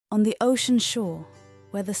On the ocean shore,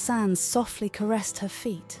 where the sands softly caressed her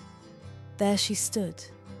feet, there she stood,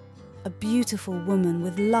 a beautiful woman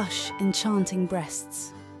with lush, enchanting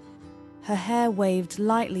breasts. Her hair waved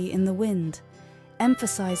lightly in the wind,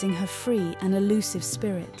 emphasizing her free and elusive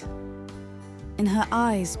spirit. In her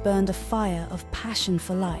eyes burned a fire of passion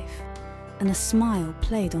for life, and a smile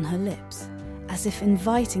played on her lips, as if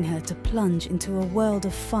inviting her to plunge into a world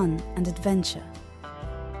of fun and adventure.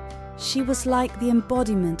 She was like the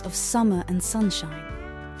embodiment of summer and sunshine,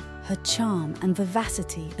 her charm and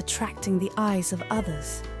vivacity attracting the eyes of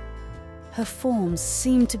others. Her forms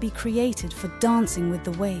seemed to be created for dancing with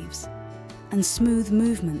the waves, and smooth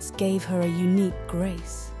movements gave her a unique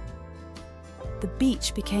grace. The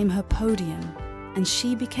beach became her podium, and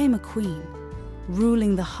she became a queen,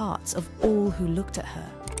 ruling the hearts of all who looked at her.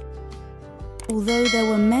 Although there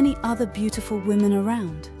were many other beautiful women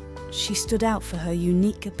around, she stood out for her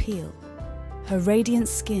unique appeal. Her radiant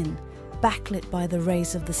skin, backlit by the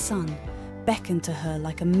rays of the sun, beckoned to her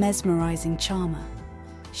like a mesmerizing charmer.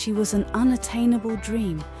 She was an unattainable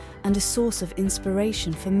dream and a source of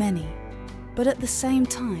inspiration for many. But at the same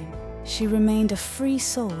time, she remained a free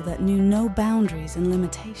soul that knew no boundaries and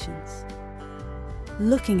limitations.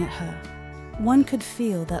 Looking at her, one could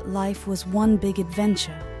feel that life was one big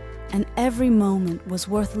adventure, and every moment was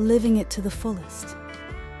worth living it to the fullest.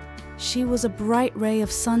 She was a bright ray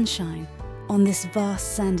of sunshine on this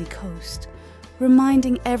vast sandy coast,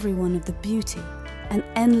 reminding everyone of the beauty and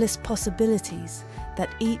endless possibilities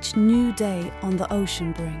that each new day on the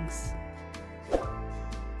ocean brings.